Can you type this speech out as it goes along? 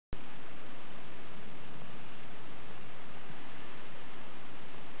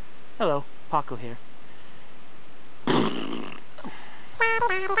Hello, Paco here.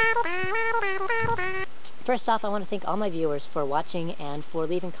 First off, I want to thank all my viewers for watching and for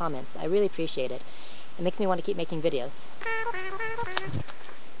leaving comments. I really appreciate it. It makes me want to keep making videos.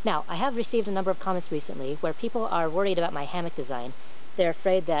 Now, I have received a number of comments recently where people are worried about my hammock design. They're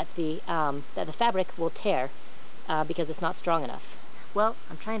afraid that the fabric will tear because it's not strong enough. Well,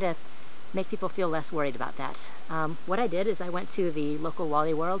 I'm trying to make people feel less worried about that. What I did is I went to the local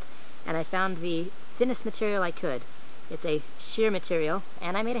Wally World and I found the thinnest material I could. It's a sheer material,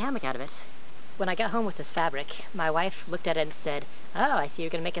 and I made a hammock out of it. When I got home with this fabric, my wife looked at it and said, "Oh, I see you're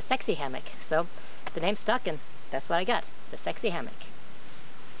going to make a sexy hammock." So the name stuck, and that's what I got, the sexy hammock.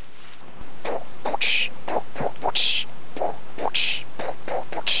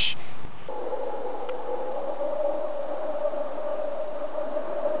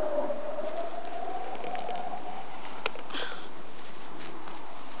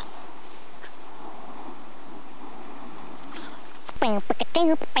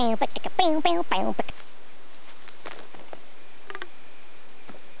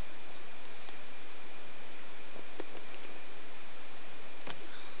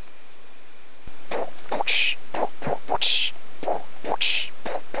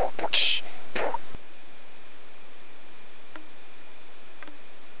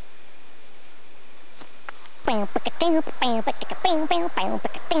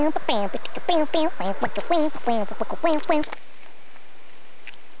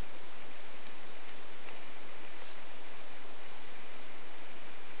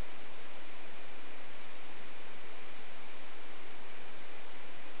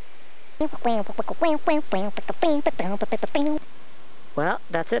 Well,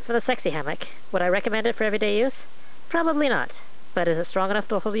 that's it for the sexy hammock. Would I recommend it for everyday use? Probably not. But is it strong enough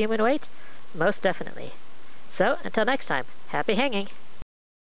to hold human weight? Most definitely. So, until next time, happy hanging!